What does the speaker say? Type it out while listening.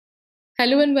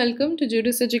Hello and welcome to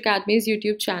Judosearch Academy's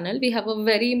YouTube channel. We have a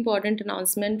very important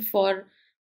announcement for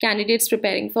candidates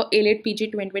preparing for AILET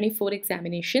PG 2024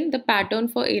 examination. The pattern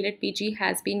for AILET PG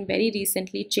has been very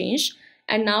recently changed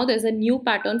and now there's a new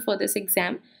pattern for this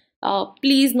exam.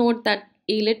 Please note that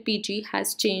AILET PG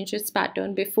has changed its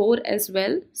pattern before as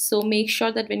well. So make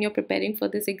sure that when you're preparing for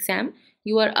this exam,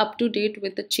 you are up to date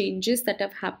with the changes that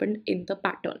have happened in the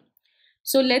pattern.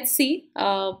 So let's see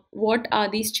what are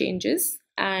these changes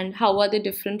and how are they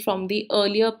different from the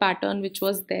earlier pattern which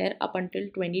was there up until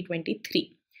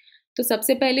 2023. So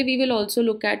सबसे पहले we will also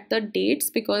look at the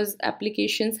dates because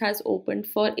applications has opened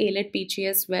for AILET PG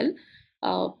as well.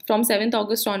 From 7th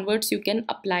August onwards you can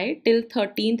apply till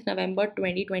 13th November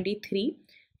 2023.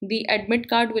 The admit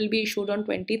card will be issued on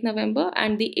 20th November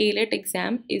and the AILET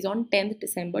exam is on 10th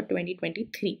December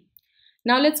 2023.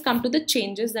 Now let's come to the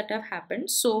changes that have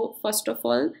happened. So first of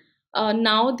all,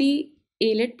 now the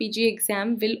AILET PG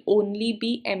exam will only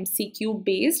be MCQ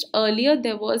based. Earlier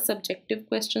there was subjective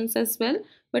questions as well,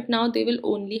 but now they will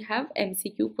only have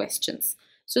MCQ questions.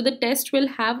 So the test will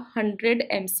have 100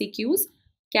 MCQs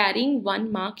carrying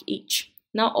 1 mark each.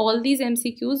 Now all these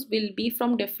MCQs will be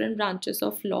from different branches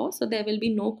of law, so there will be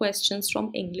no questions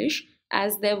from English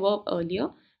as there were earlier,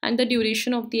 and the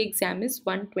duration of the exam is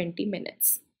 120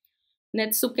 minutes.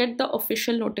 Let's look at the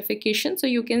official notification. So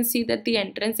you can see that the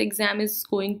entrance exam is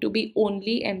going to be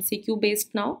only MCQ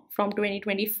based now from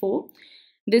 2024.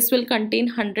 This will contain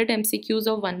 100 MCQs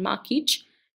of 1 mark each,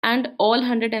 and all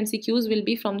 100 MCQs will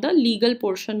be from the legal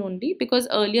portion only, because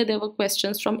earlier there were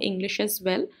questions from English as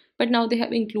well, but now they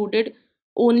have included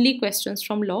only questions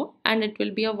from law, and it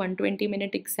will be a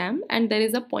 120-minute exam, and there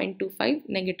is a 0.25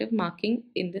 negative marking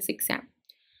in this exam.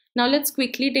 Now let's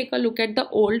quickly take a look at the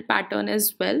old pattern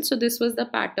as well. So this was the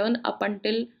pattern up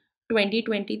until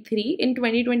 2023. In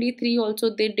 2023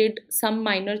 also they did some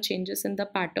minor changes in the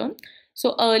pattern.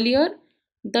 So earlier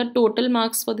the total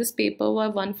marks for this paper were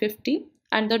 150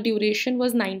 and the duration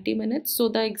was 90 minutes. So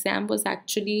the exam was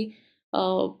actually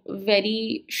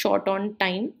very short on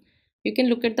time. You can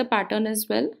look at the pattern as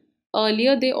well.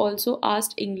 Earlier they also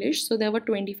asked English. So there were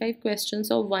 25 questions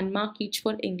of 1 mark each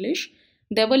for English.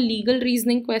 There were legal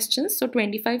reasoning questions, so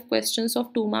 25 questions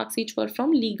of 2 marks each were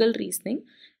from legal reasoning,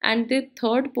 and the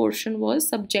third portion was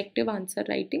subjective answer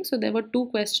writing, so there were 2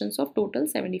 questions of total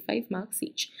 75 marks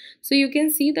each. So you can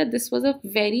see that this was a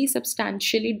very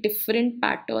substantially different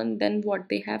pattern than what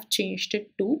they have changed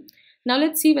it to. Now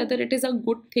let's see whether it is a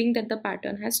good thing that the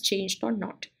pattern has changed or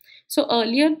not. So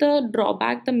earlier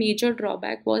the major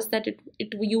drawback was that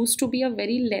it used to be a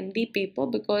very lengthy paper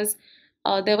because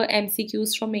there were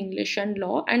MCQs from English and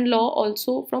law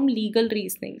also from legal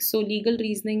reasoning. So legal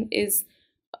reasoning is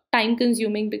time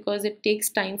consuming because it takes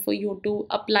time for you to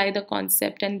apply the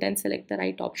concept and then select the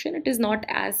right option. It is not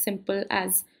as simple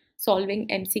as solving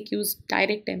MCQs,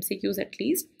 direct MCQs at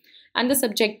least. And the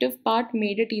subjective part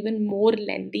made it even more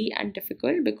lengthy and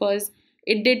difficult because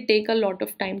it did take a lot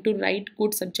of time to write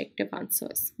good subjective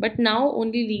answers. But now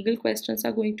only legal questions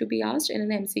are going to be asked in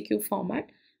an MCQ format.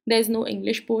 There is no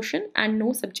English portion and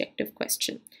no subjective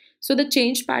question. So the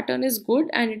change pattern is good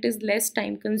and it is less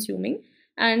time consuming.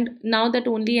 And now that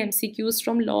only MCQs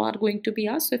from law are going to be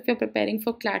asked, so if you're preparing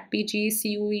for CLAT PG,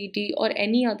 CUET or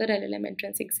any other LL.M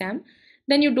entrance exam,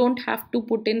 then you don't have to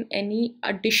put in any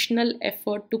additional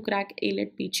effort to crack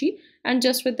AILET PG, and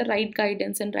just with the right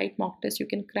guidance and right mock test you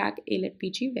can crack AILET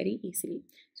PG very easily.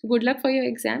 So good luck for your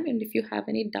exam, and if you have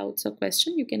any doubts or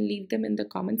questions you can leave them in the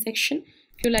comment section.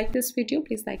 If you like this video,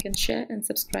 please like and share and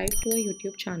subscribe to our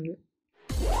YouTube channel.